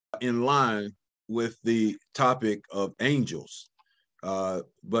in line with the topic of angels.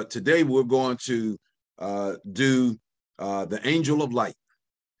 But today we're going to do the angel of light.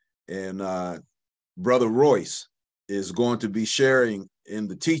 And Brother Royce is going to be sharing in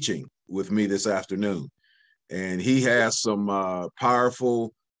the teaching with me this afternoon. And he has some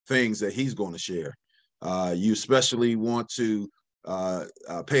powerful things that he's going to share. You especially want to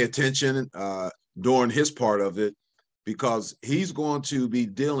pay attention during his part of it, because he's going to be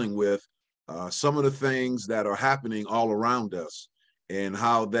dealing with some of the things that are happening all around us, and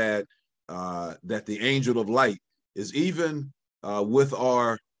how that the angel of light is even with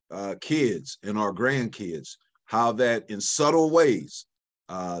our kids and our grandkids, how that in subtle ways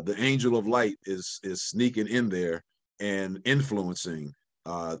the angel of light is sneaking in there and influencing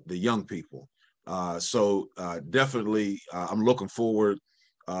the young people. So definitely I'm looking forward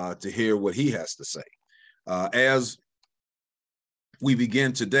to hear what he has to say. As we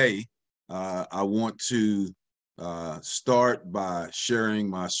begin today, I want to start by sharing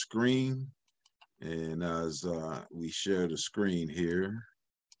my screen. And as we share the screen here.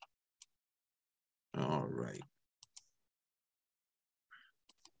 All right.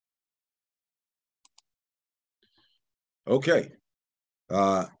 Okay.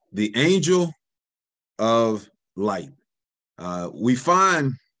 The angel of light. We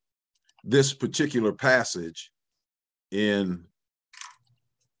find this particular passage in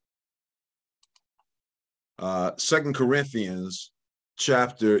 2 Corinthians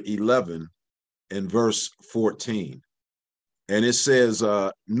chapter 11 and verse 14. And it says,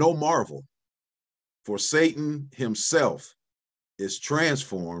 no marvel, for Satan himself is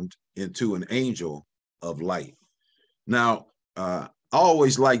transformed into an angel of light. Now, I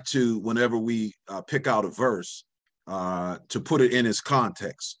always like to, whenever we pick out a verse, to put it in its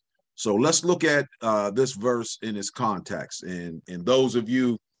context. So let's look at this verse in its context. And those of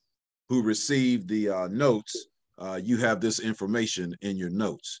you who received the notes, you have this information in your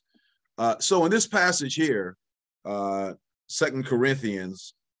notes. So in this passage here, 2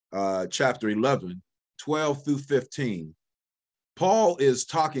 Corinthians chapter 11, 12 through 15, Paul is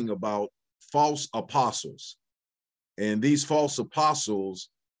talking about false apostles. And these false apostles,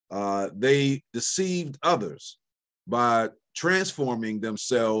 they deceived others by transforming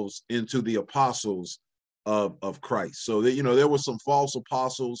themselves into the apostles of Christ. So that, there were some false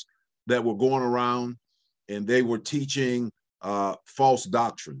apostles that were going around, and they were teaching false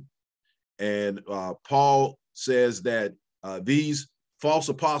doctrine. And Paul says that these false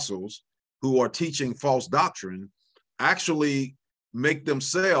apostles who are teaching false doctrine actually make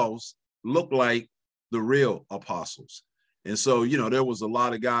themselves look like the real apostles. And so, there was a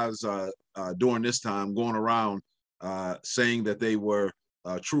lot of guys during this time going around saying that they were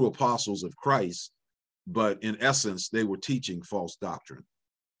true apostles of Christ, but in essence, they were teaching false doctrine.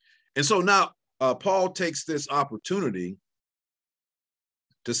 And so now Paul takes this opportunity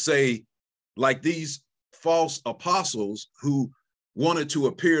to say, like these false apostles who wanted to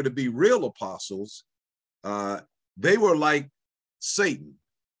appear to be real apostles, they were like Satan.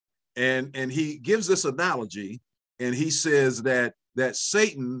 And he gives this analogy, and he says that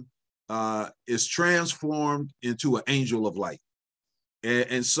Satan is transformed into an angel of light.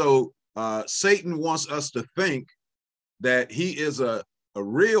 And so Satan wants us to think that he is a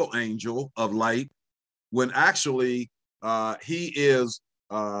real angel of light, when actually he is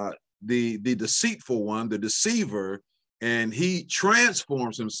the deceitful one, the deceiver, and he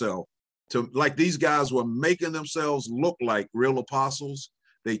transforms himself to, like these guys were making themselves look like real apostles.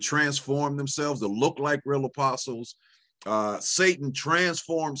 They transform themselves to look like real apostles. Satan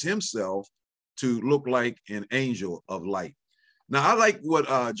transforms himself to look like an angel of light. Now, I like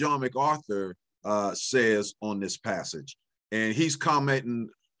what John MacArthur says on this passage, and he's commenting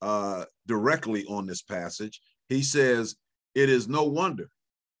directly on this passage. He says, it is no wonder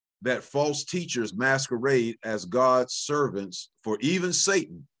that false teachers masquerade as God's servants, for even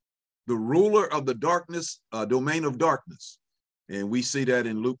Satan, the ruler of the darkness, domain of darkness. And we see that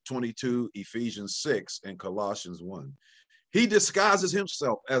in Luke 22, Ephesians 6, and Colossians 1. He disguises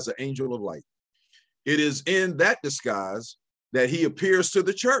himself as an angel of light. It is in that disguise that he appears to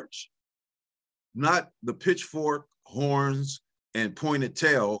the church, not the pitchfork, horns, and pointed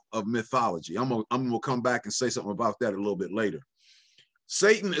tail of mythology. I'm gonna come back and say something about that a little bit later.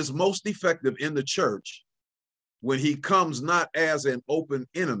 Satan is most effective in the church when he comes not as an open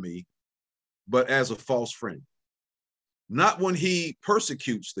enemy, but as a false friend. Not when he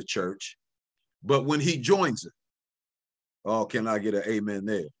persecutes the church, but when he joins it. Oh, can I get an amen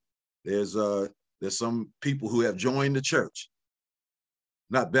there? There's some people who have joined the church,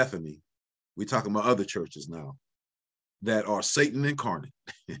 not Bethany. We're talking about other churches now that are Satan incarnate.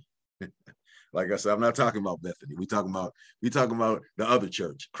 Like I said, I'm not talking about Bethany. We talking about the other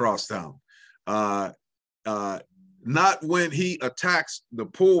church, Crosstown. Not when he attacks the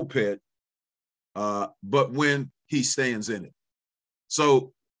pulpit, but when he stands in it.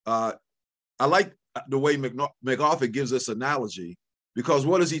 So I like the way MacArthur gives this analogy, because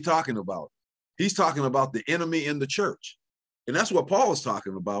what is he talking about? He's talking about the enemy in the church. And that's what Paul is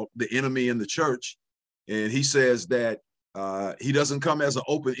talking about, the enemy in the church. And he says that he doesn't come as an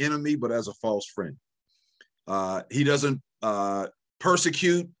open enemy, but as a false friend. He doesn't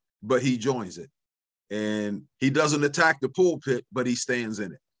persecute, but he joins it. And he doesn't attack the pulpit, but he stands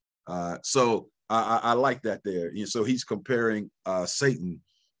in it. So I like that there. So he's comparing Satan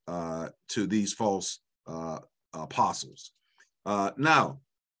to these false apostles. Now,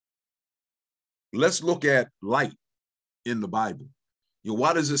 let's look at light in the Bible.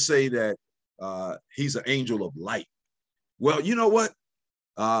 Why does it say that he's an angel of light? Well, you know what?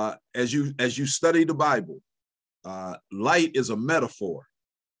 As you study the Bible, light is a metaphor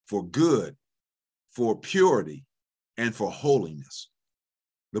for good, for purity, and for holiness.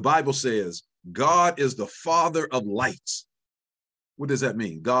 The Bible says God is the Father of lights. What does that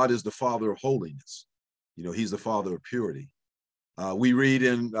mean? God is the Father of holiness. He's the Father of purity. We read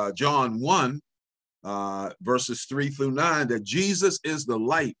in John 1, verses 3-9, that Jesus is the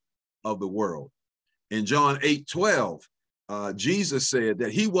light of the world. In John 8:12, Jesus said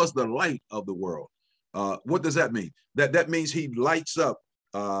that he was the light of the world. What does that mean? That means he lights up,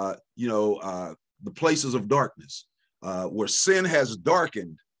 the places of darkness, where sin has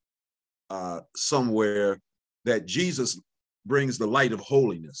darkened somewhere, that Jesus brings the light of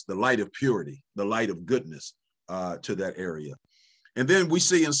holiness, the light of purity, the light of goodness to that area. And then we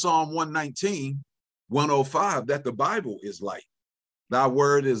see in Psalm 119, 105, that the Bible is light. Thy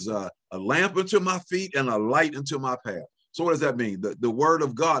word is a lamp unto my feet and a light unto my path. So what does that mean? The word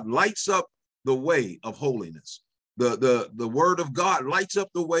of God lights up the way of holiness. The word of God lights up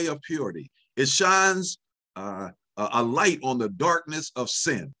the way of purity. It shines a light on the darkness of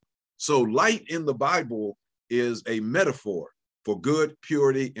sin. So light in the Bible is a metaphor for good,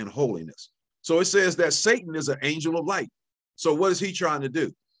 purity, and holiness. So it says that Satan is an angel of light. So what is he trying to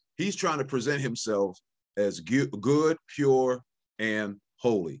do? He's trying to present himself as good, pure, and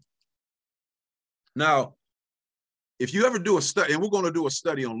holy. Now, if you ever do a study, and we're going to do a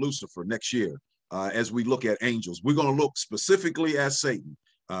study on Lucifer next year, as we look at angels, we're going to look specifically at Satan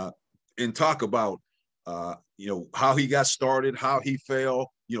and talk about, how he got started, how he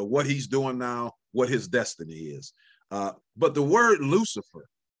fell, what he's doing now, what his destiny is. But the word Lucifer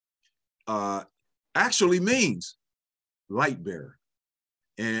actually means light bearer.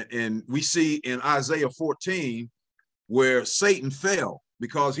 And we see in Isaiah 14 where Satan fell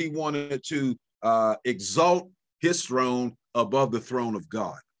because he wanted to exalt his throne above the throne of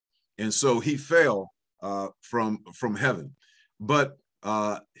God. And so he fell from heaven. But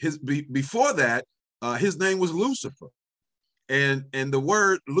before that, his name was Lucifer. And the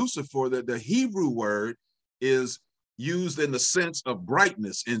word Lucifer, the Hebrew word, is used in the sense of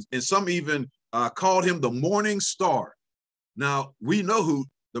brightness. And some even called him the morning star. Now, we know who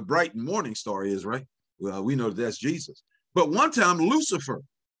the bright morning star is, right? Well, we know that's Jesus. But one time, Lucifer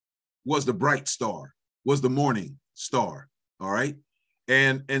was the bright star, was the morning star, all right?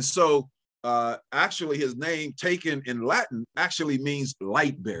 And so actually his name taken in Latin actually means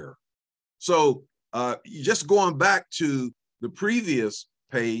light bearer. So just going back to the previous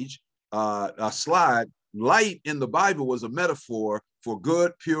page, slide, light in the Bible was a metaphor for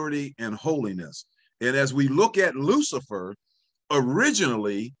good, purity, and holiness. And as we look at Lucifer,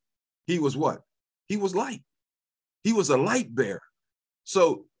 originally, he was what? He was light. He was a light bearer.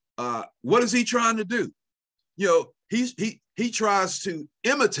 So what is he trying to do? He tries to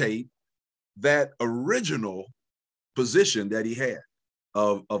imitate that original position that he had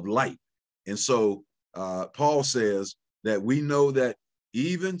of light. And so Paul says that we know that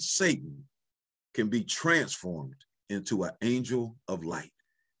even Satan can be transformed into an angel of light,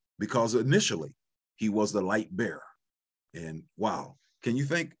 because initially he was the light bearer. And wow, can you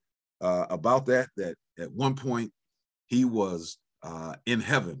think about that at one point he was in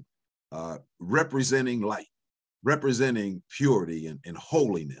heaven representing light, representing purity and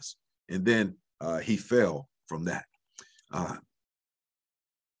holiness. And then he fell from that.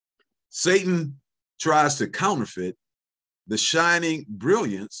 Satan tries to counterfeit the shining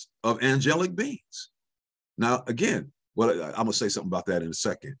brilliance of angelic beings. Now, again, I'm going to say something about that in a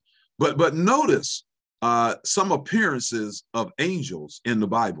second. But notice some appearances of angels in the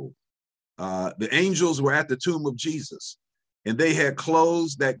Bible. The angels were at the tomb of Jesus, and they had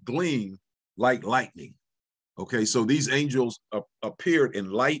clothes that gleamed like lightning. Okay, so these angels appeared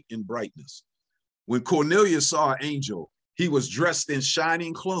in light and brightness. When Cornelius saw an angel, he was dressed in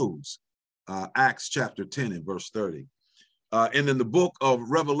shining clothes. Acts chapter 10 and verse 30. And in the book of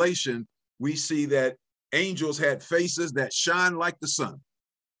Revelation, we see that angels had faces that shine like the sun.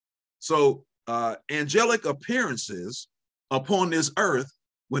 So angelic appearances upon this earth,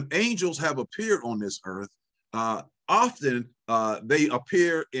 when angels have appeared on this earth, often they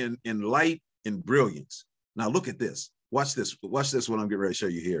appear in light and brilliance. Now look at this. Watch this. Watch this, what I'm getting ready to show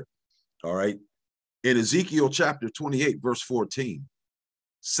you here. All right. In Ezekiel chapter 28, verse 14,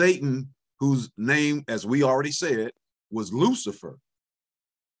 Satan, whose name, as we already said, was Lucifer,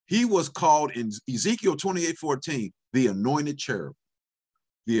 he was called in Ezekiel 28:14, the anointed cherub,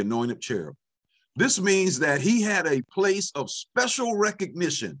 the anointed cherub. This means that he had a place of special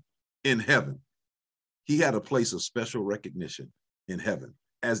recognition in heaven. He had a place of special recognition in heaven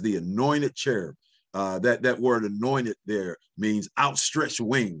as the anointed cherub. That word anointed there means outstretched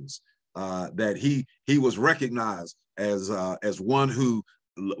wings. That he was recognized as one who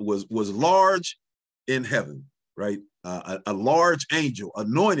was large in heaven, right? A large angel,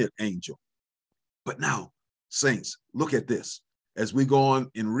 anointed angel. But now, saints, look at this. As we go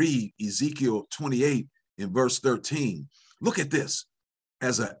on and read Ezekiel 28 in verse 13, look at this.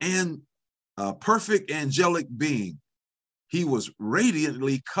 As a perfect angelic being, he was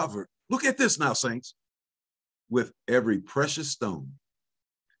radiantly covered. Look at this now, saints, with every precious stone,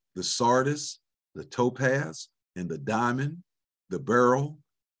 the sardius, the topaz, and the diamond, the beryl,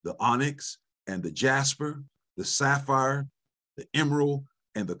 the onyx, and the jasper, the sapphire, the emerald,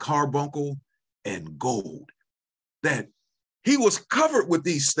 and the carbuncle, and gold. That he was covered with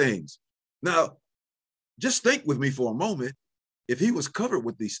these things. Now, just think with me for a moment. If he was covered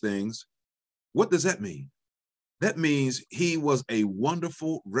with these things, what does that mean? That means he was a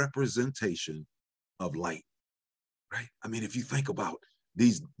wonderful representation of light, right? I mean, if you think about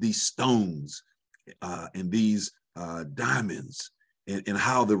these stones and these diamonds and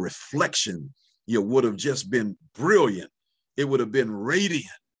how the reflection would have just been brilliant. It would have been radiant.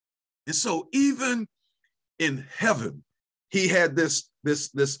 And so even in heaven, he had this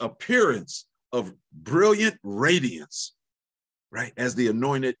appearance of brilliant radiance, right? As the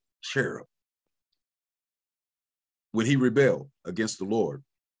anointed cherub. When he rebelled against the Lord,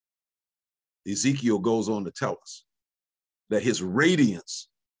 Ezekiel goes on to tell us that his radiance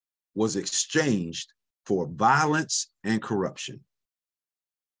was exchanged for violence and corruption.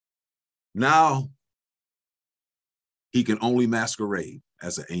 Now he can only masquerade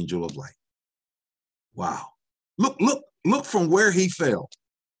as an angel of light. Wow. Look from where he fell.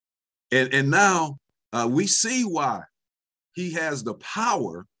 And now we see why he has the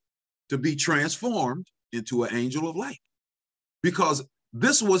power to be transformed into an angel of light, because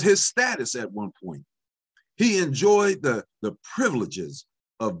this was his status at one point. He enjoyed the privileges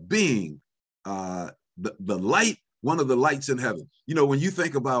of being the light, one of the lights in heaven. You know, when you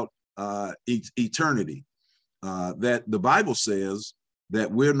think about eternity, that the Bible says that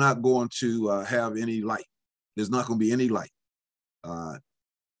we're not going to have any light. There's not going to be any light.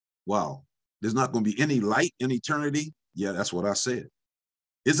 Wow. There's not going to be any light in eternity. Yeah, that's what I said.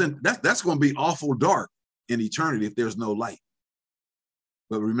 That's going to be awful dark in eternity if there's no light.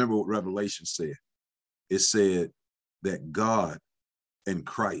 But remember what Revelation said. It said that God and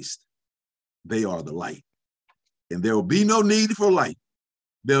Christ, they are the light. And there will be no need for light.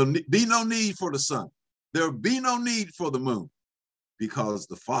 There'll be no need for the sun. There'll be no need for the moon, because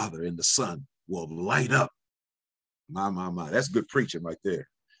the Father and the Son will light up. My. That's good preaching right there.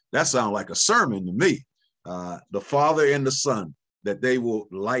 That sounds like a sermon to me. The Father and the Son, that they will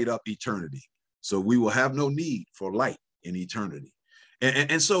light up eternity. So we will have no need for light in eternity.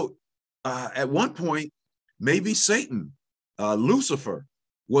 And so at one point, maybe Satan, Lucifer,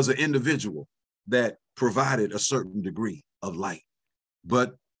 was an individual that provided a certain degree of light.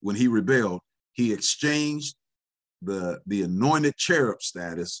 But when he rebelled, he exchanged the anointed cherub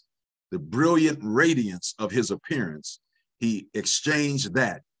status, the brilliant radiance of his appearance. He exchanged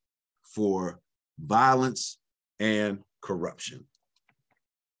that for violence and corruption.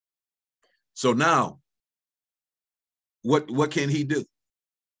 So now, what can he do?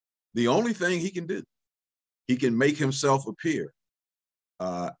 The only thing he can do, he can make himself appear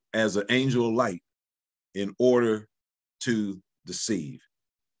as an angel of light in order to deceive.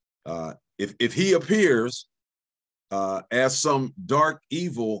 If he appears as some dark,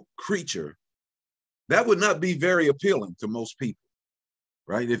 evil creature, that would not be very appealing to most people,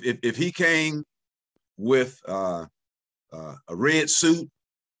 right? If he came with a red suit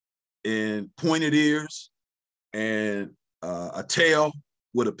and pointed ears and a tail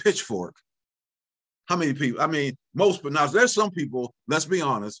with a pitchfork, how many people? I mean, most, but now there's some people, let's be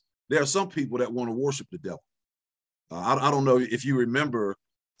honest, there are some people that want to worship the devil. I don't know if you remember,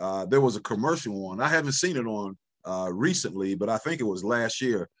 there was a commercial on. I haven't seen it on recently, but I think it was last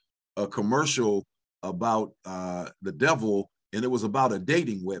year, a commercial about the devil, and it was about a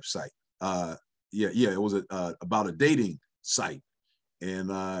dating website. It was about a dating site,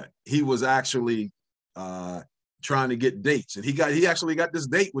 and he was actually trying to get dates, and he actually got this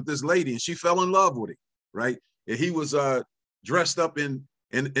date with this lady, and she fell in love with him, right? And he was dressed up in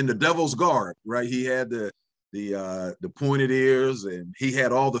the devil's garb, right? He had the pointed ears, and he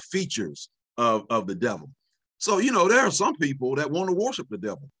had all the features of the devil. So, there are some people that want to worship the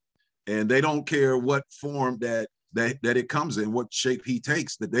devil, and they don't care what form that it comes in, what shape he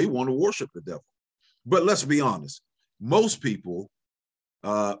takes, that they want to worship the devil. But let's be honest, most people,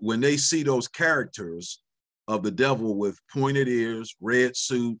 when they see those characters of the devil with pointed ears, red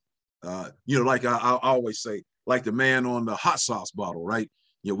suit, like I always say, like the man on the hot sauce bottle, right?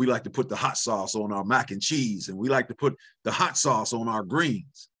 We like to put the hot sauce on our mac and cheese, and we like to put the hot sauce on our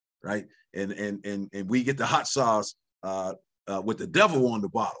greens, right? And we get the hot sauce with the devil on the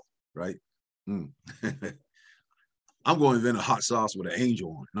bottle, right? I'm going to invent a hot sauce with an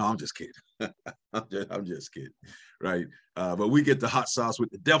angel on it. No, I'm just kidding. I'm just kidding, right? But we get the hot sauce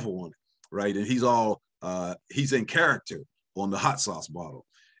with the devil on it, right? And he's in character on the hot sauce bottle.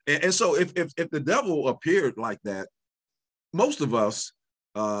 And so if the devil appeared like that, most of us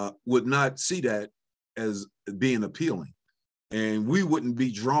would not see that as being appealing, and we wouldn't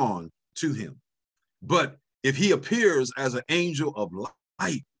be drawn to him. But if he appears as an angel of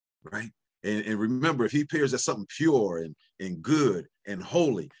light, right? And remember, if he appears as something pure and good and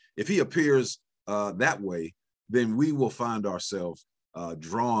holy, if he appears that way, then we will find ourselves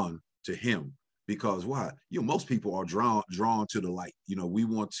drawn to him. Because why? Most people are drawn to the light. We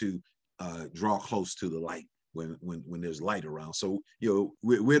want to draw close to the light when there's light around. So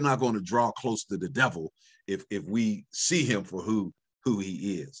we're not going to draw close to the devil if we see him for who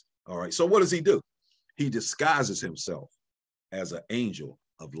he is. All right. So what does he do? He disguises himself as an angel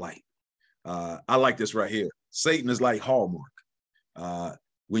of light. I like this right here. Satan is like Hallmark.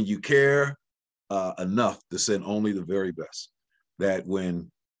 When you care enough to send only the very best, that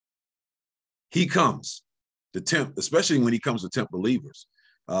when he comes to tempt, especially when he comes to tempt believers,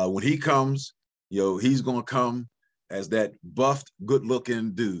 when he comes, he's going to come as that buffed,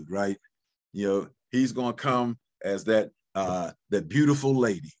 good-looking dude, right? He's going to come as that beautiful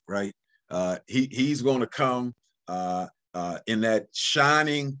lady, right? He's going to come in that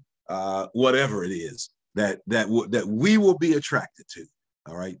shining whatever it is that we will be attracted to.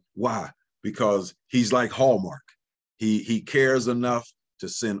 All right. Why? Because he's like Hallmark. He cares enough to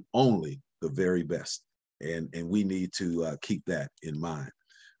send only the very best, and we need to keep that in mind.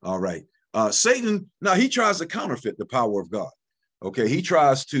 All right. Satan, now he tries to counterfeit the power of God. Okay, he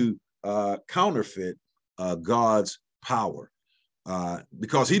tries to counterfeit God's power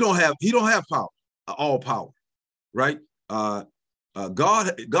because he don't have power, all power, right? God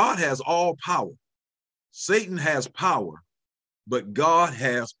has all power. Satan has power, but God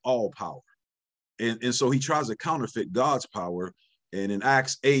has all power, and so he tries to counterfeit God's power. And in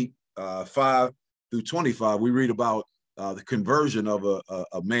Acts 8, 5 through 25, we read about the conversion of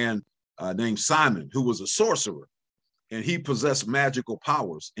a man named Simon, who was a sorcerer, and he possessed magical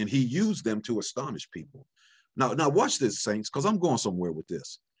powers, and he used them to astonish people. Now watch this, saints, because I'm going somewhere with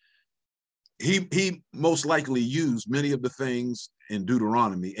this. He most likely used many of the things in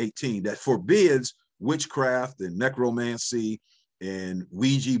Deuteronomy 18 that forbids witchcraft and necromancy and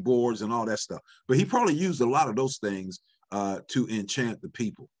Ouija boards and all that stuff. But he probably used a lot of those things to enchant the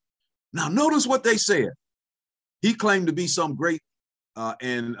people. Now, notice what they said. He claimed to be some great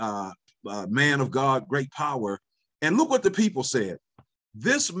man of God, great power. And look what the people said.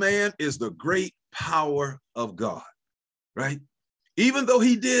 This man is the great power of God, right? Even though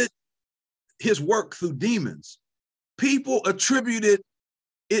he did his work through demons, people attributed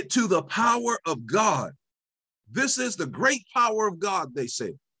it to the power of God. This is the great power of God, they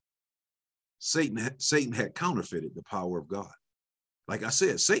said. Satan had counterfeited the power of God. Like I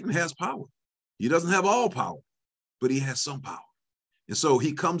said, Satan has power. He doesn't have all power, but he has some power. And so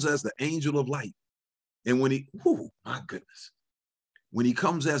he comes as the angel of light. And when my goodness, when he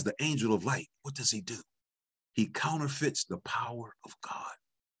comes as the angel of light, what does he do? He counterfeits the power of God,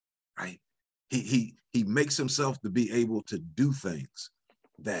 right? He makes himself to be able to do things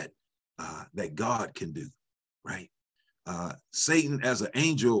that God can do, right? Satan, as an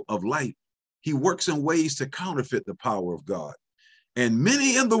angel of light, he works in ways to counterfeit the power of God. And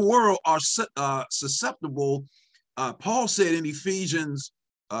many in the world are susceptible. Paul said in Ephesians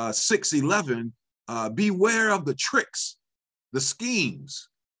 6:11, beware of the tricks, the schemes,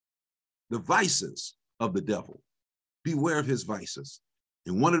 the vices of the devil. Beware of his vices.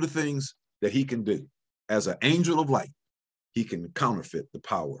 And one of the things that he can do as an angel of light, he can counterfeit the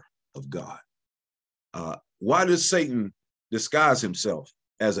power of God. Why does Satan disguise himself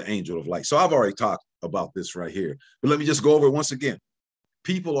as an angel of light? So I've already talked about this right here, but let me just go over it once again.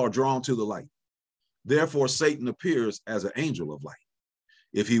 People are drawn to the light. Therefore, Satan appears as an angel of light.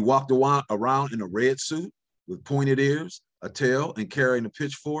 If he walked around in a red suit with pointed ears, a tail, and carrying a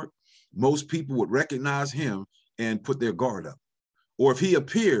pitchfork, most people would recognize him and put their guard up. Or if he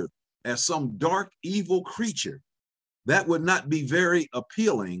appeared as some dark, evil creature, that would not be very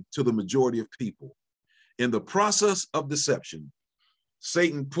appealing to the majority of people. In the process of deception,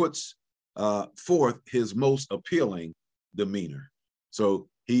 Satan puts forth his most appealing demeanor. So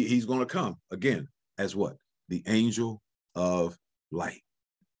he's going to come again as what? The angel of light.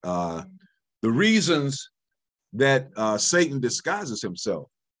 The reasons that Satan disguises himself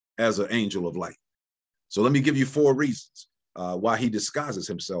as an angel of light. So let me give you 4 reasons why he disguises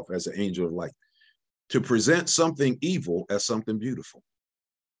himself as an angel of light. To present something evil as something beautiful.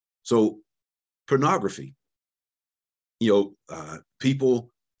 So pornography, people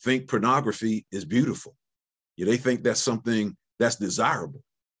think pornography is beautiful. They think that's something that's desirable,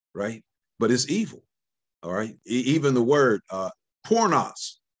 right? But it's evil, all right? Even the word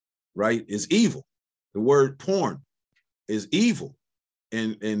pornos, right, is evil. The word porn is evil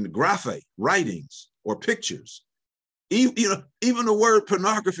in graphe, writings, or pictures. Even the word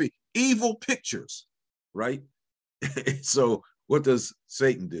pornography, evil pictures, right? So what does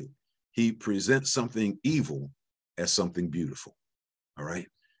Satan do? He presents something evil as something beautiful, all right?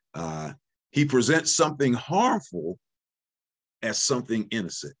 He presents something harmful as something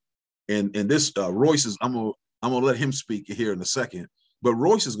innocent. And this, Royce is, I'm gonna let him speak here in a second, but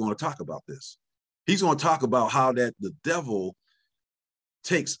Royce is going to talk about this. He's going to talk about how that the devil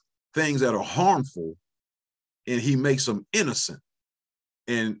takes things that are harmful and he makes them innocent,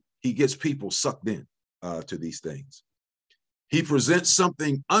 and he gets people sucked in to these things. He presents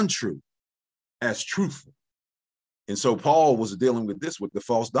something untrue as truthful. And so Paul was dealing with this with the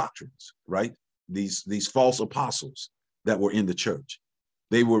false doctrines, right? These false apostles that were in the church.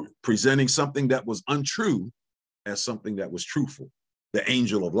 They were presenting something that was untrue as something that was truthful, the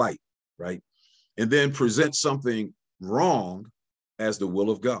angel of light, right? And then present something wrong as the will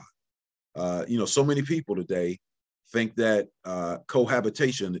of God. So many people today think that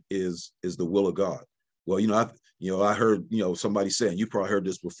cohabitation is the will of God. Well, I heard somebody saying, you probably heard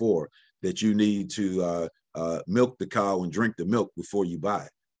this before, that you need to milk the cow and drink the milk before you buy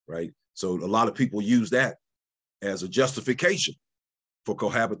it, right? So a lot of people use that as a justification for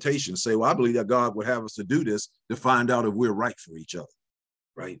cohabitation. Say, well, I believe that God would have us to do this to find out if we're right for each other,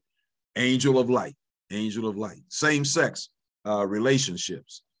 right? Angel of light, same sex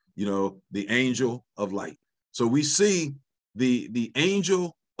relationships, the angel of light. So we see the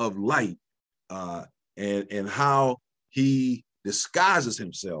angel of light and how he disguises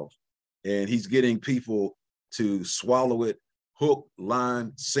himself, and he's getting people to swallow it, hook,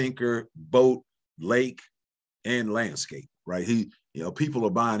 line, sinker, boat, lake, and landscape, right? People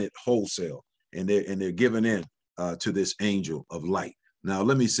are buying it wholesale, and they're giving in to this angel of light. Now,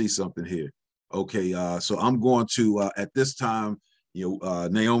 let me see something here. Okay, so I'm going to at this time,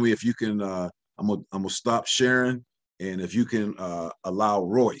 Naomi, if you can, I'm gonna stop sharing, and if you can allow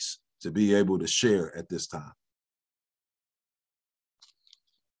Royce to be able to share at this time,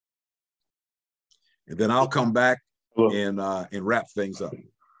 and then I'll come back and wrap things up.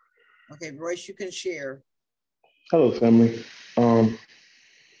 Okay, Royce, you can share. Hello, family. I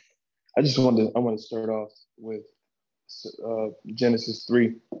want to start off with Genesis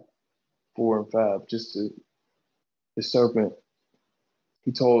 3, 4, and 5. Just the serpent.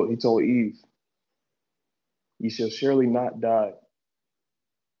 He told Eve, "You shall surely not die.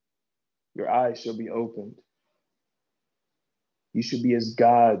 Your eyes shall be opened. You should be as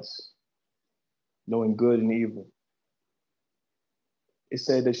gods, knowing good and evil." It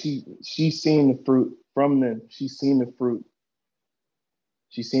said that she's seen the fruit from them. She's seen the fruit.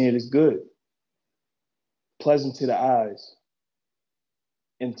 She's seen it as good, pleasant to the eyes,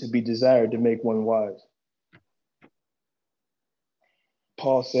 and to be desired to make one wise.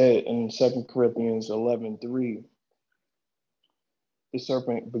 Paul said in 2 Corinthians 11:3, the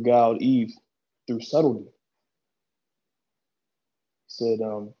serpent beguiled Eve through subtlety. He said,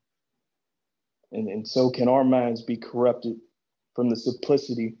 and so can our minds be corrupted from the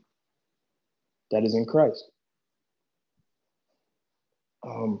simplicity that is in Christ.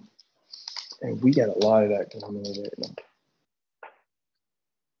 And we got a lot of that going on right now.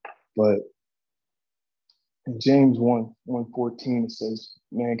 But In James 1:14, it says,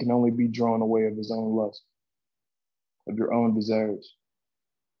 man can only be drawn away of his own lust, of your own desires.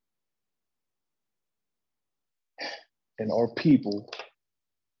 And our people,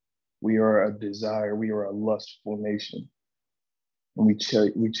 we are a desire, we are a lustful nation. And we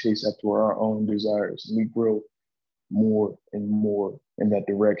chase after our own desires, and we grow more and more in that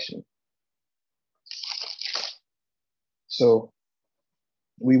direction. So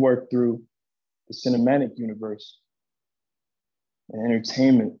we work through the cinematic universe and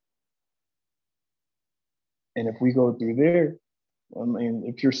entertainment. And if we go through there, I mean,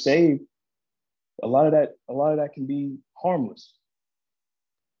 if you're saved, a lot of that can be harmless.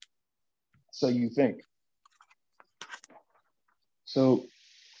 So you think. So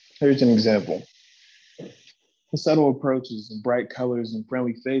here's an example. The subtle approaches and bright colors and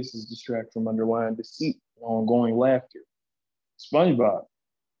friendly faces distract from underlying deceit and ongoing laughter. SpongeBob.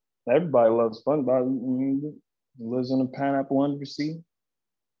 Everybody loves SpongeBob. He lives on a pineapple under the sea.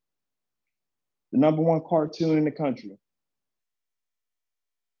 The #1 cartoon in the country.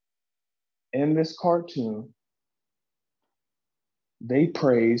 In this cartoon, they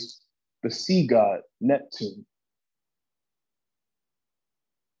praised the sea god, Neptune.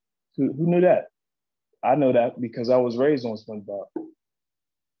 Who knew that? I know that because I was raised on SpongeBob.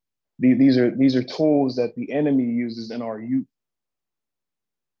 These are tools that the enemy uses in our youth.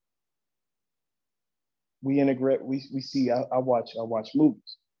 We integrate. We see. I watch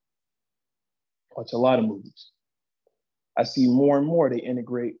movies. Watch a lot of movies. I see more and more they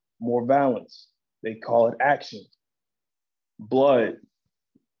integrate more violence. They call it action, blood,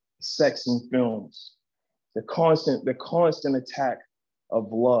 sex in films, the constant attack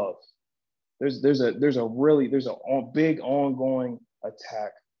of love. There's a big ongoing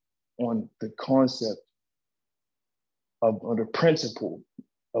attack on the concept of the principle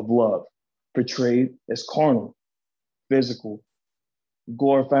of love, portrayed as carnal, physical,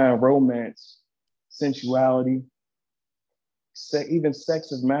 glorifying romance, sensuality, even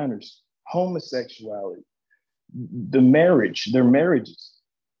sex of manners, homosexuality, their marriages.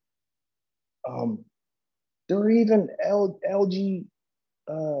 There are even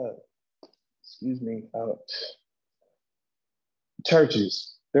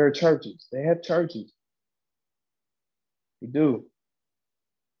churches. There are churches. They have churches. They do.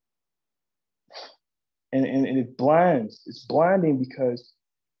 And it blinds. It's blinding because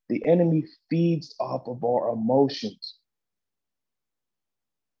the enemy feeds off of our emotions.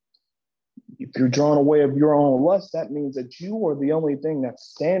 If you're drawn away of your own lust, that means that you are the only thing that's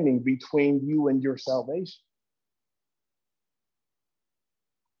standing between you and your salvation.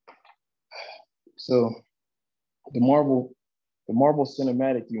 So the Marvel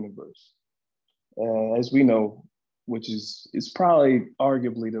Cinematic Universe, as we know, which is probably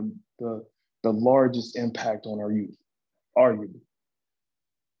arguably the largest impact on our youth, arguably.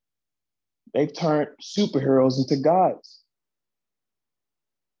 They've turned superheroes into gods.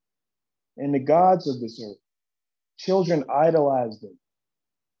 And the gods of this earth, children idolize them.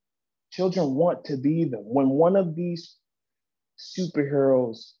 Children want to be them. When one of these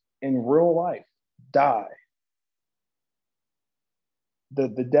superheroes in real life die, the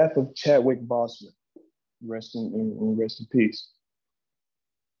death of Chadwick Boseman, rest in peace.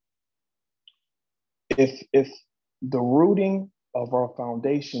 If the rooting of our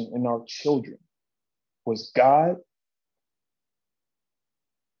foundation in our children was God,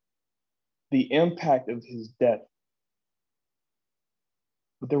 the impact of his death,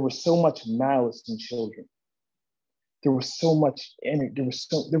 but there was so much malice in children. There was so much energy. There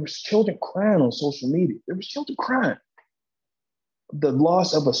was children crying on social media. There was children crying. The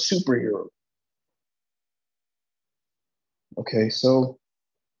loss of a superhero. Okay, so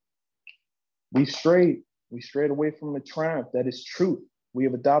we strayed away from the triumph that is truth. We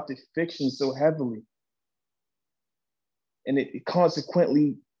have adopted fiction so heavily, and it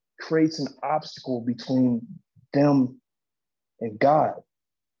consequently creates an obstacle between them and God.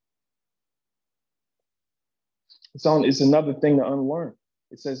 It's another thing to unlearn.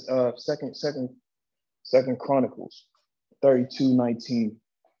 It says Second Chronicles 32:19,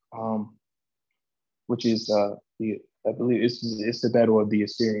 which is I believe it's the battle of the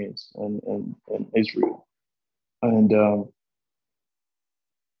Assyrians and Israel, and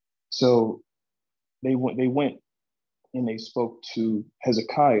so they went and they spoke to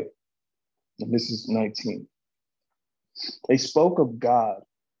Hezekiah, and this is 19. They spoke of God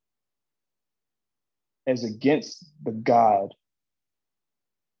as against the gods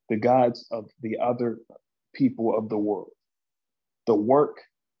of the other people of the world, the work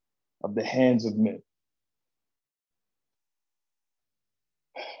of the hands of men.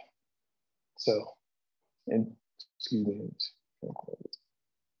 So and excuse me.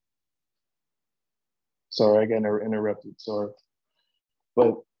 Sorry, I got interrupted. Sorry,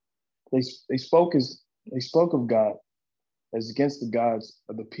 but they spoke of God as against the gods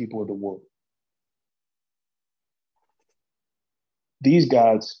of the people of the world. These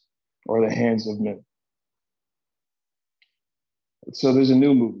gods are the hands of men. So there's a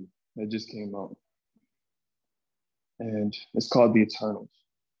new movie that just came out, and it's called The Eternals.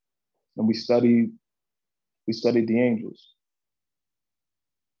 And we studied the angels.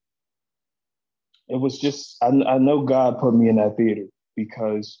 It was just I know God put me in that theater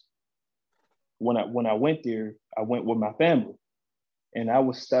because when I went there, I went with my family, and I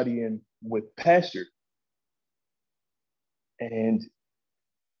was studying with Pastor. And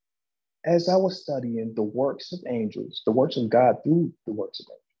as I was studying the works of angels, the works of God through the works of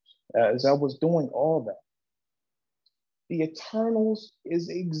angels, as I was doing all that, the Eternals is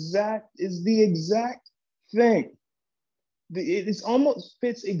the exact thing. It almost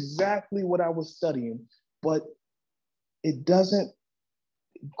fits exactly what I was studying, but it doesn't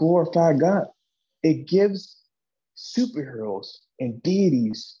glorify God. It gives superheroes and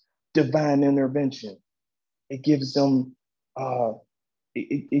deities divine intervention. It gives them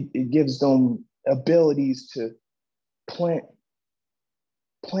it gives them abilities to plant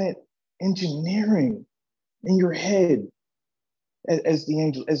engineering in your head as the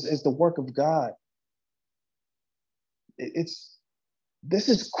angel, as the work of God. This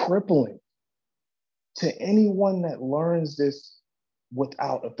is crippling to anyone that learns this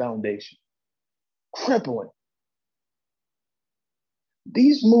without a foundation. Crippling.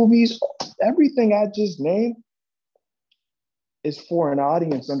 These movies, everything I just named, is for an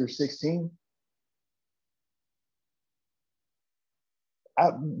audience under 16.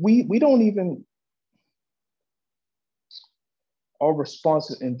 We don't even are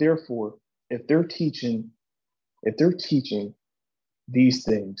responsive, and therefore, if they're teaching these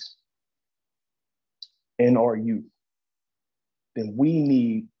things in our youth, then we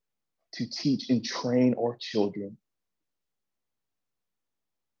need to teach and train our children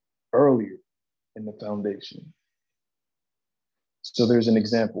earlier in the foundation. So there's an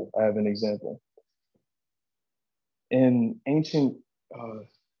example. I have an example. In ancient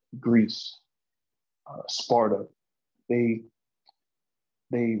Greece, Sparta, they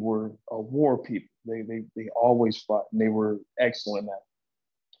were a war people. They always fought, and they were excellent at it.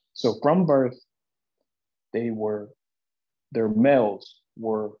 So from birth, their males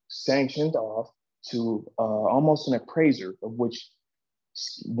were sanctioned off to almost an appraiser, of which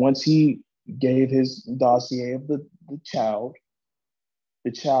once he gave his dossier of the child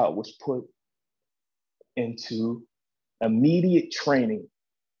was put into immediate training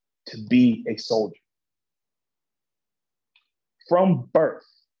to be a soldier. From birth,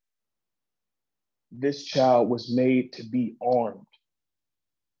 this child was made to be armed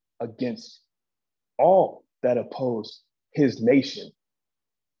against all that oppose his nation.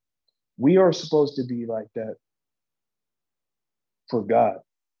 We are supposed to be like that for God.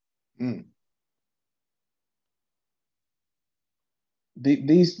 Mm.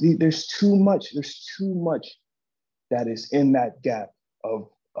 There's too much that is in that gap of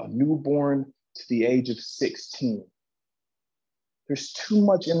a newborn to the age of 16. There's too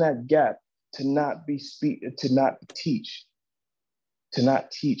much in that gap to not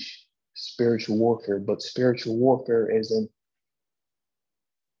teach spiritual warfare, but spiritual warfare is in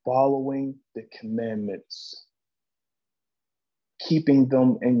following the commandments, keeping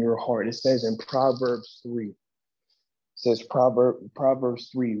them in your heart. It says in Proverbs 3, it says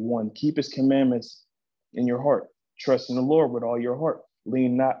Proverbs 3:1, keep his commandments in your heart. Trust in the Lord with all your heart.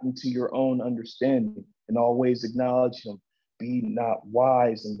 Lean not into your own understanding, and always acknowledge him. Be not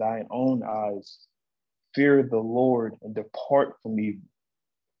wise in thine own eyes. Fear the Lord and depart from evil.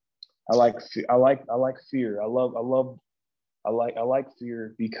 I like fear. I like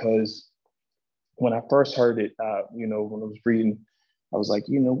fear because when I first heard it, when I was reading, I was like,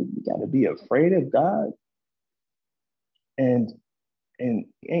 we got to be afraid of God. And I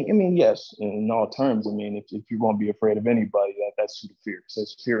mean, yes, in all terms, I mean, if you're going to be afraid of anybody, that's who to fear. It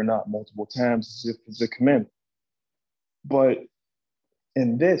says fear not multiple times as if it's a commandment. But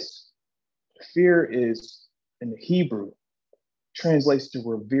in this, fear is, in the Hebrew, translates to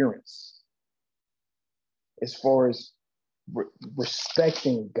reverence, as far as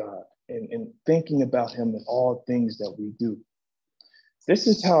respecting God and thinking about him in all things that we do. This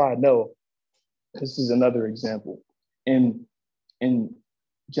is how I know. This is another example. In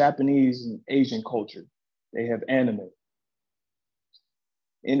Japanese and Asian culture, they have anime.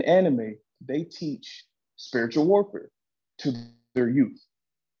 In anime, they teach spiritual warfare to their youth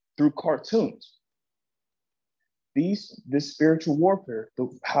through cartoons. this spiritual warfare,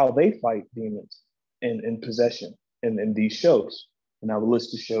 how they fight demons and possession in these shows. And I will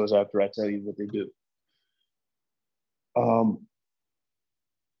list the shows after I tell you what they do.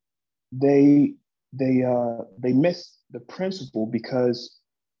 They miss the principle because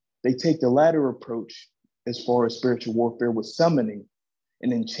they take the latter approach as far as spiritual warfare with summoning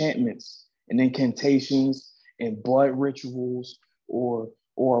and enchantments and incantations and blood rituals or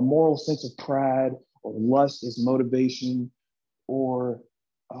a moral sense of pride or lust as motivation or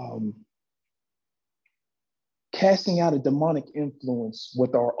casting out a demonic influence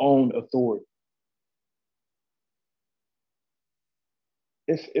with our own authority.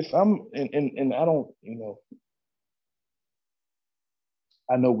 If I'm and I don't,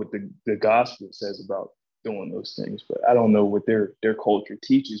 I know what the gospel says about doing those things, but I don't know what their culture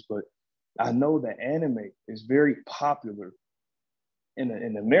teaches. But I know that anime is very popular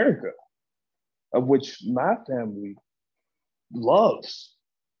in America, of which my family loves.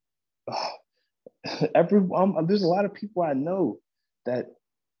 There's a lot of people I know that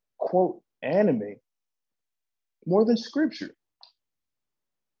quote anime more than scripture.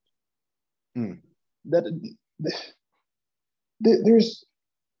 That there's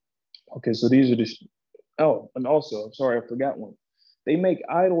okay, so these are the and also I'm sorry I forgot one. They make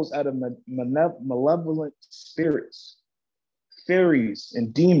idols out of malevolent spirits, fairies,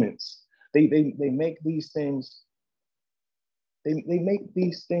 and demons. They make these things. They make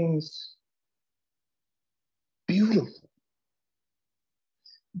these things beautiful.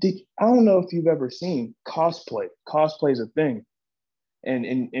 I don't know if you've ever seen cosplay. Cosplay is a thing.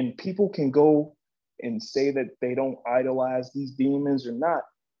 And people can go and say that they don't idolize these demons or not.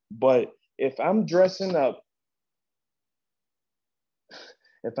 But if I'm dressing up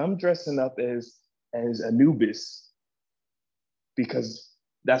as Anubis, because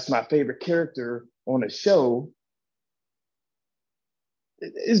that's my favorite character on a show,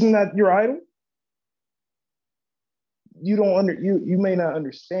 isn't that your idol? You may not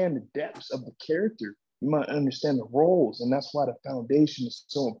understand the depths of the character. You might understand the roles, and that's why the foundation is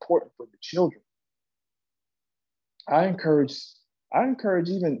so important for the children. I encourage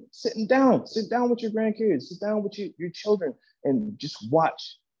even sit down with your grandkids, sit down with your children, and just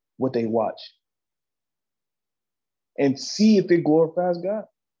watch what they watch and see if it glorifies God.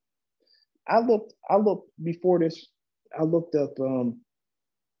 I looked before this. I looked up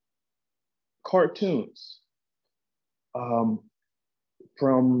cartoons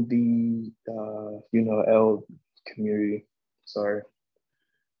from the L community. Sorry,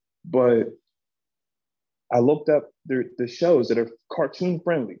 but I looked up the shows that are cartoon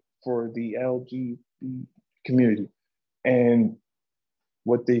friendly for the LGBT community, and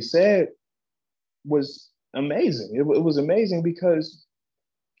what they said was amazing. It was amazing because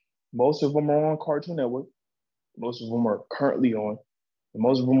most of them are on Cartoon Network, most of them are currently on, and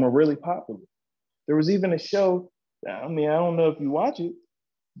most of them are really popular. There was even a show. I don't know if you watch it,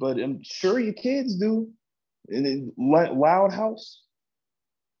 but I'm sure your kids do. And then Loud House,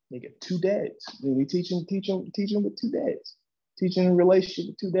 they get two dads. They teach them with two dads, teaching a relationship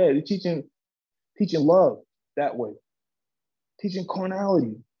with two dads. They're teaching love that way, teaching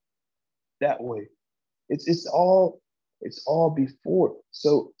carnality that way. It's all before.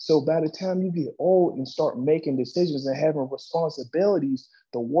 So by the time you get old and start making decisions and having responsibilities,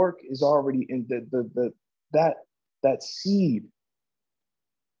 the work is already in that seed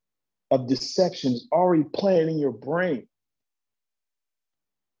of deception is already planted in your brain.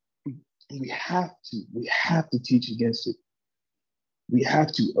 We have to teach against it. We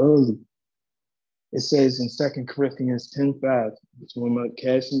have to early. It says in 2 Corinthians 10:5, it's one of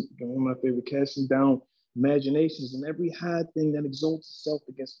my favorite, casting down imaginations and every high thing that exalts itself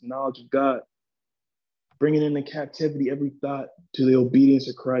against the knowledge of God, bringing into captivity every thought to the obedience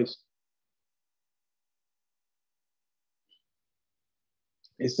of Christ.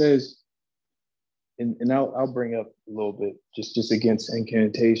 It says, and I'll bring up a little bit just against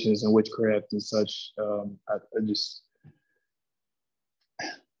incantations and witchcraft and such.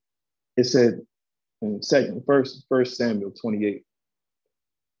 It said in First Samuel 28.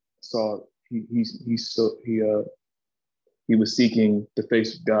 Saul he was seeking the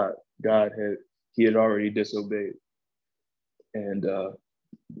face of God. He had already disobeyed, and the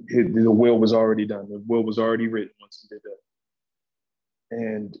will was already done. The will was already written once he did that.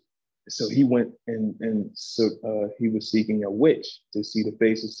 And so he went and he was seeking a witch to see the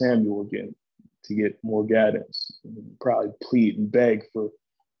face of Samuel again, to get more guidance, and probably plead and beg for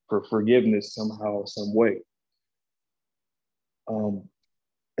forgiveness somehow, some way.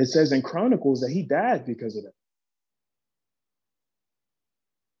 It says in Chronicles that he died because of that.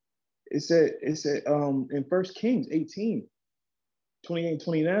 It said in 1 Kings 18, 28,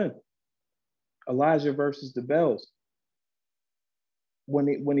 29, Elijah versus the bells when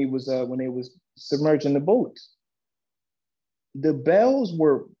they was submerging the bullocks. The bells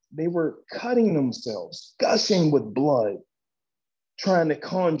were cutting themselves, gushing with blood, trying to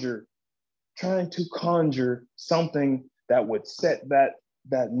conjure something that would set that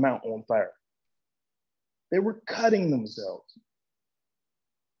mount on fire. They were cutting themselves.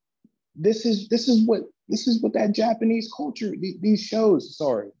 This is what that Japanese culture, these shows,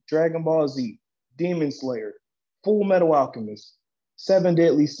 Dragon Ball Z, Demon Slayer, Full Metal Alchemist, Seven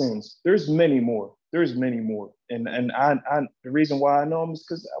Deadly Sins. There's many more. And I the reason why I know them is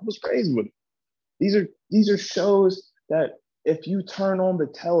because I was raised with them. These are shows that if you turn on the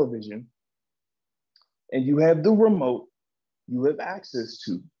television and you have the remote, you have access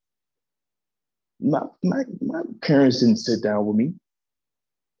to. My parents didn't sit down with me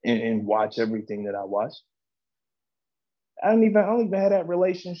and watch everything that I watched. I don't even have that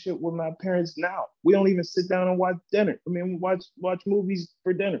relationship with my parents now. We don't even sit down and watch dinner. I mean, we watch movies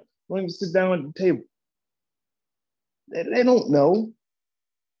for dinner. We don't even sit down at the table. They don't know.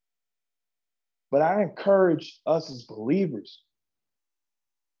 But I encourage us as believers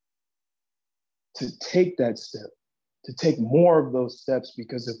to take that step, to take more of those steps,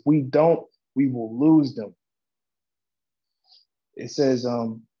 because if we don't, we will lose them. It says,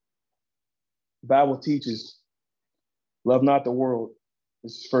 the Bible teaches, love not the world.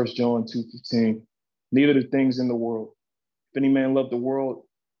 This is 1 John 2:15. Neither the things in the world. If any man love the world,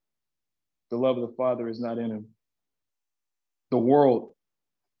 the love of the Father is not in him. The world,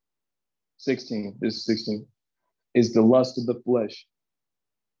 16, this is 16, is the lust of the flesh,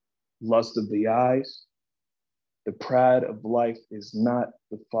 lust of the eyes. The pride of life is not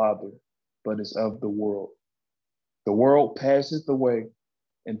the Father, but is of the world. The world passeth away,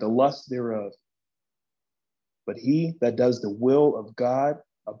 and the lust thereof. But he that does the will of God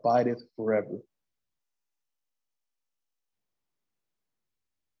abideth forever.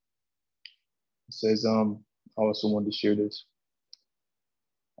 It says, I also wanted to share this.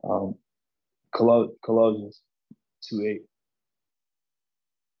 Colossians 2:8.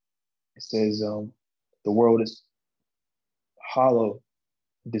 It says, the world is hollow,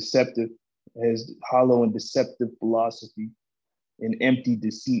 deceptive, has hollow and deceptive philosophy and empty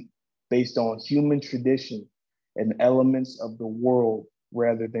deceit based on human tradition and elements of the world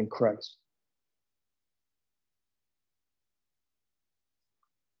rather than Christ.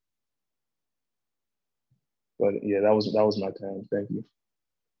 But yeah, that was my time. Thank you.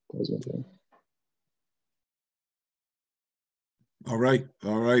 That was my time. All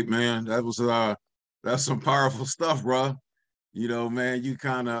right, man. That's some powerful stuff, bro. You know, man, you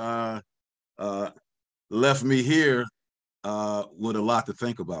kind of left me here with a lot to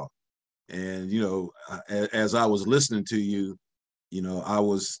think about. And you know, as I was listening to you, you know, I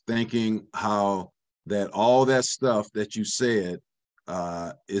was thinking how that all that stuff that you said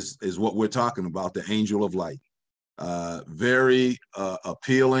is what we're talking about, the angel of light. Very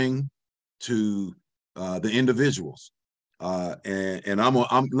appealing to the individuals.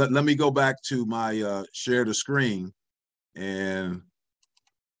 And let me go back to my share the screen and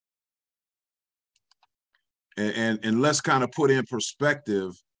let's kind of put in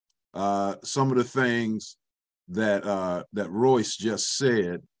perspective some of the things that Royce just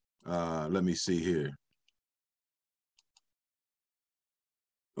said. Let me see here.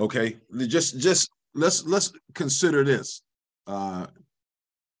 Okay, just let's consider this.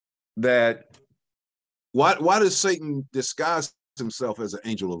 That why does Satan disguise himself as an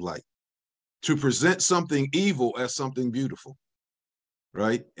angel of light? To present something evil as something beautiful,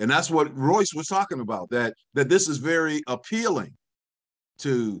 right? And that's what Royce was talking about, that this is very appealing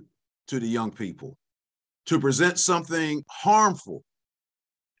to the young people, to present something harmful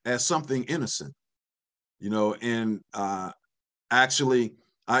as something innocent, you know. And actually,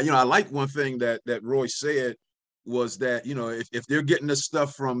 I like one thing that Royce said was that, you know, if they're getting this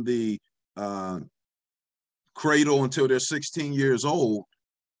stuff from the cradle until they're 16 years old,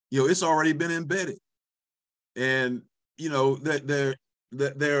 you know, it's already been embedded. And, you know, that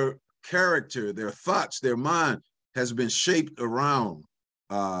their character, their thoughts, their mind has been shaped around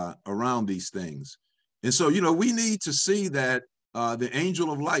these things. And so, you know, we need to see that the angel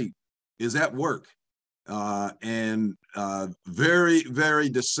of light is at work and very, very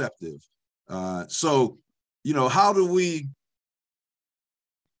deceptive. So, you know, how do we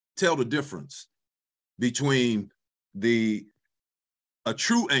tell the difference between a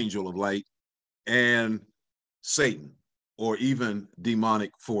true angel of light and Satan or even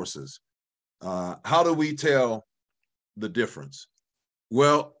demonic forces? How do we tell the difference?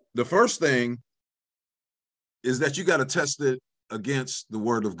 Well, the first thing is that you got to test it against the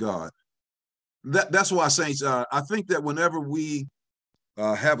word of God. That's why, saints, I think that whenever we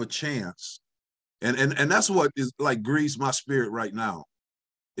have a chance, and that's what is like grieves my spirit right now,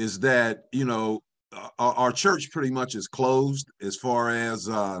 is that, you know, our church pretty much is closed as far as,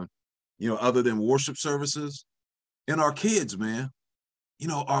 you know, other than worship services. And our kids, man, you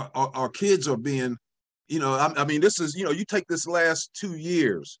know, our kids are being, you know, I mean, this is, you know, you take this last 2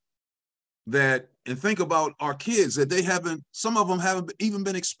 years that, and think about our kids that they haven't, some of them haven't even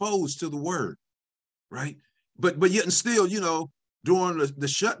been exposed to the word, right? But yet and still, you know, during the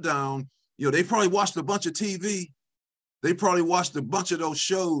shutdown, you know, they probably watched a bunch of TV. They probably watched a bunch of those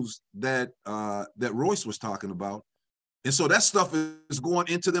shows that that Royce was talking about. And so that stuff is going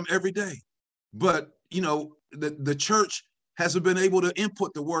into them every day. But, you know, the church hasn't been able to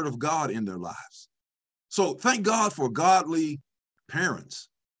input the word of God in their lives. So thank God for godly parents,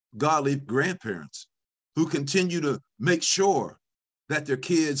 godly grandparents who continue to make sure that their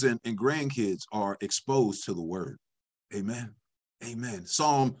kids and grandkids are exposed to the word. Amen. Amen.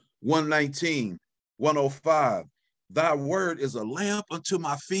 Psalm 119, 105. Thy word is a lamp unto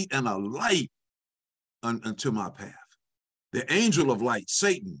my feet and a light unto my path. The angel of light,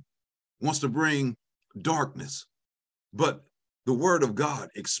 Satan, wants to bring darkness, but the word of God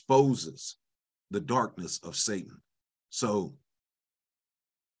exposes the darkness of Satan. So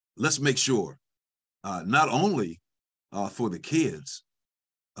let's make sure, not only for the kids,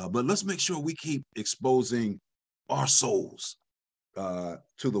 but let's make sure we keep exposing our souls to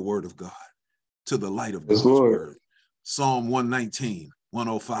the word of God, to the light of God's word. Psalm 119,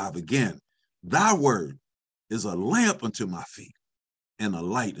 105, again, thy word is a lamp unto my feet and a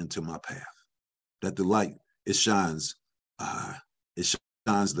light unto my path. That the light, it shines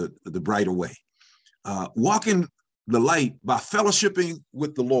the brighter way. Walking the light by fellowshipping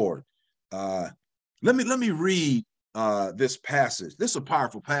with the Lord. Let me read this passage. This is a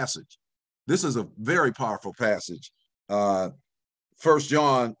powerful passage. This is a very powerful passage. 1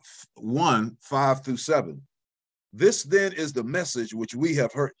 John 1, 5 through 7. This then is the message which we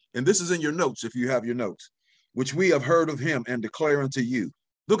have heard, and this is in your notes if you have your notes, which we have heard of him and declare unto you.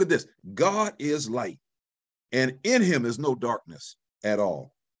 Look at this. God is light, and in him is no darkness at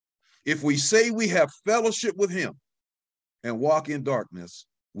all. If we say we have fellowship with him and walk in darkness,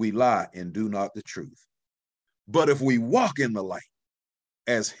 we lie and do not the truth. But if we walk in the light,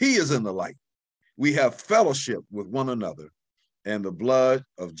 as he is in the light, we have fellowship with one another, and the blood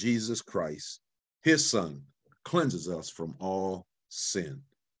of Jesus Christ, his son, cleanses us from all sin.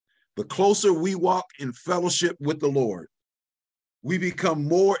 The closer we walk in fellowship with the Lord, we become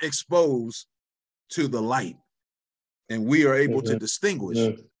more exposed to the light, and we are able to distinguish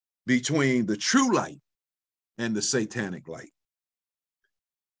between the true light and the satanic light.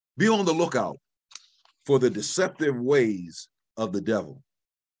 Be on the lookout for the deceptive ways of the devil.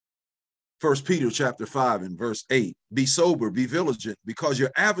 1 Peter chapter 5 and verse 8, be sober, be vigilant, because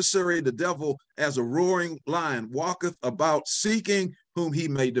your adversary, the devil, as a roaring lion, walketh about seeking whom he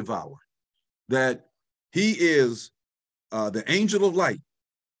may devour. That he is the angel of light.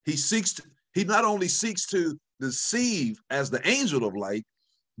 He not only seeks to deceive as the angel of light,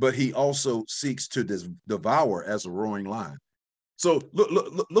 but he also seeks to devour as a roaring lion. So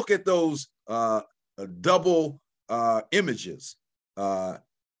look at those double images.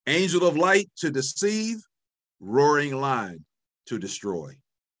 Angel of light to deceive, roaring lion to destroy.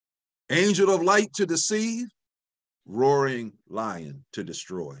 Angel of light to deceive, roaring lion to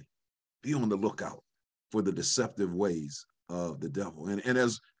destroy. Be on the lookout for the deceptive ways of the devil. And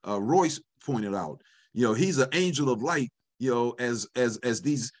as Royce pointed out, you know, he's an angel of light, you know, as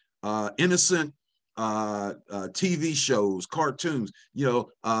these innocent TV shows, cartoons, you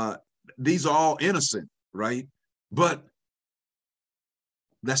know, these are all innocent, right? But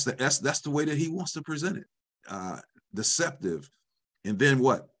that's the way that he wants to present it, deceptive. And then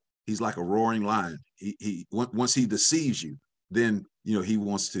what? He's like a roaring lion. He once he deceives you, then, you know, he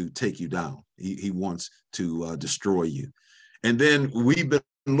wants to take you down. He wants to destroy you. And then we've been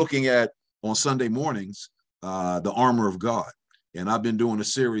looking at on Sunday mornings the armor of God, and I've been doing a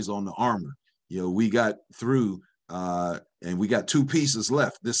series on the armor. You know, we got through. And we got 2 pieces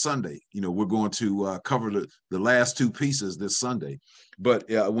left this Sunday. You know, we're going to cover the last 2 pieces this Sunday. But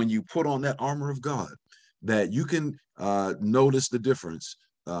when you put on that armor of God, that you can notice the difference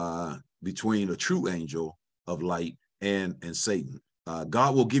between a true angel of light and Satan.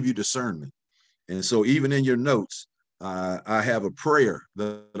 God will give you discernment. And so even in your notes, I have a prayer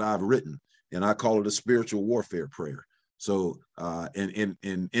that I've written, and I call it a spiritual warfare prayer. So in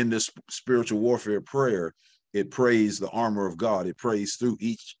this spiritual warfare prayer, it prays the armor of God. It prays through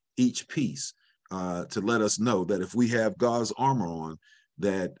each each piece to let us know that if we have God's armor on,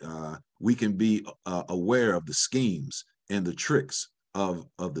 that we can be aware of the schemes and the tricks of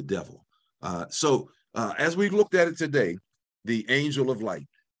the devil. So as we looked at it today, the angel of light,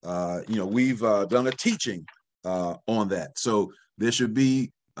 we've done a teaching on that. So there should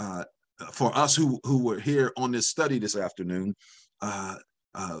be, for us who were here on this study this afternoon,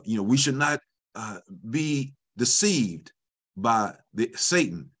 we should not be deceived by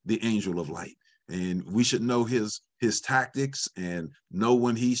Satan, the angel of light. And we should know his tactics and know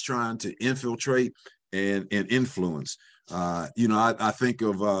when he's trying to infiltrate and influence. I think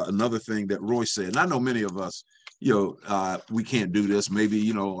of another thing that Roy said, and I know many of us, we can't do this. Maybe,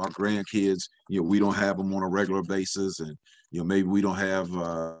 our grandkids, we don't have them on a regular basis, and, maybe we don't have,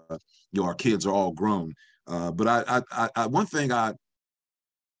 our kids are all grown. But one thing I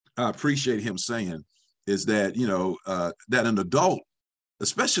appreciate him saying is that, that an adult,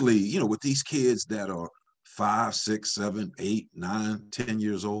 especially, with these kids that are 5, 6, 7, 8, 9, 10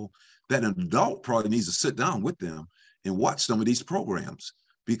 years old, that an adult probably needs to sit down with them and watch some of these programs.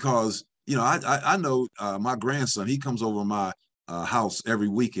 Because, I know my grandson, he comes over my house every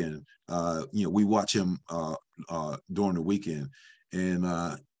weekend. We watch him during the weekend.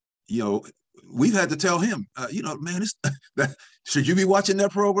 And, we've had to tell him, man, should you be watching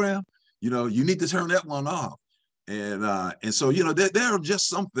that program? You need to turn that one off. And so, there are just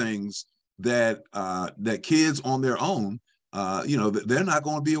some things that kids on their own, they're not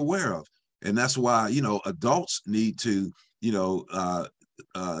going to be aware of. And that's why, adults need to,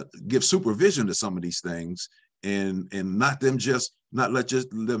 give supervision to some of these things and not let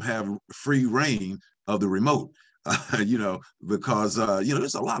them have free reign of the remote, because,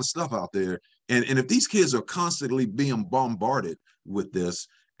 there's a lot of stuff out there. And if these kids are constantly being bombarded with this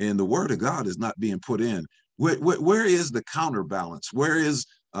and the word of God is not being put in, where is the counterbalance? Where is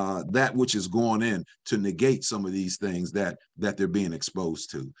that which is going in to negate some of these things that they're being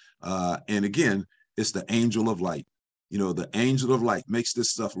exposed to? And again, it's the angel of light. The angel of light makes this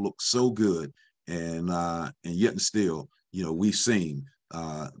stuff look so good, and yet and still, we've seen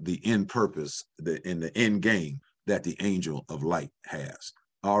the end purpose, and the end game that the angel of light has.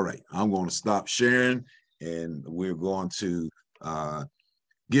 All right, I'm going to stop sharing, and we're going to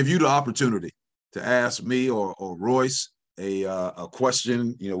give you the opportunity to ask me or Royce a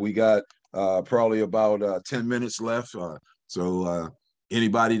question. We got probably about 10 minutes left. So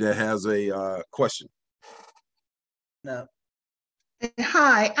anybody that has a question. No.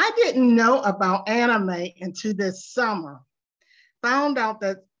 Hi, I didn't know about anime until this summer. Found out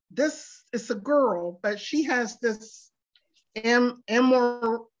that this is a girl, but she has this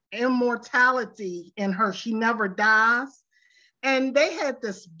immortality in her. She never dies. And they had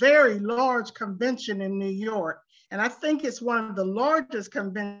this very large convention in New York. And I think it's one of the largest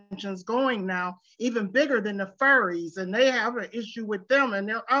conventions going now, even bigger than the furries. And they have an issue with them in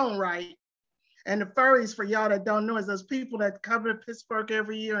their own right. And the furries, for y'all that don't know, is those people that come to Pittsburgh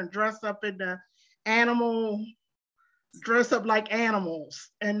every year and dress up like animals.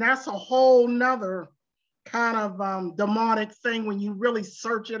 And that's a whole nother kind of demonic thing when you really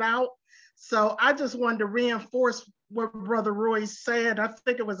search it out. So I just wanted to reinforce what Brother Roy said. I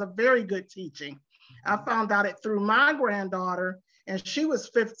think it was a very good teaching. I found out it through my granddaughter, and she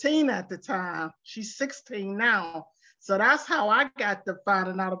was 15 at the time. She's 16 now. So that's how I got to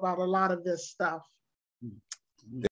finding out about a lot of this stuff.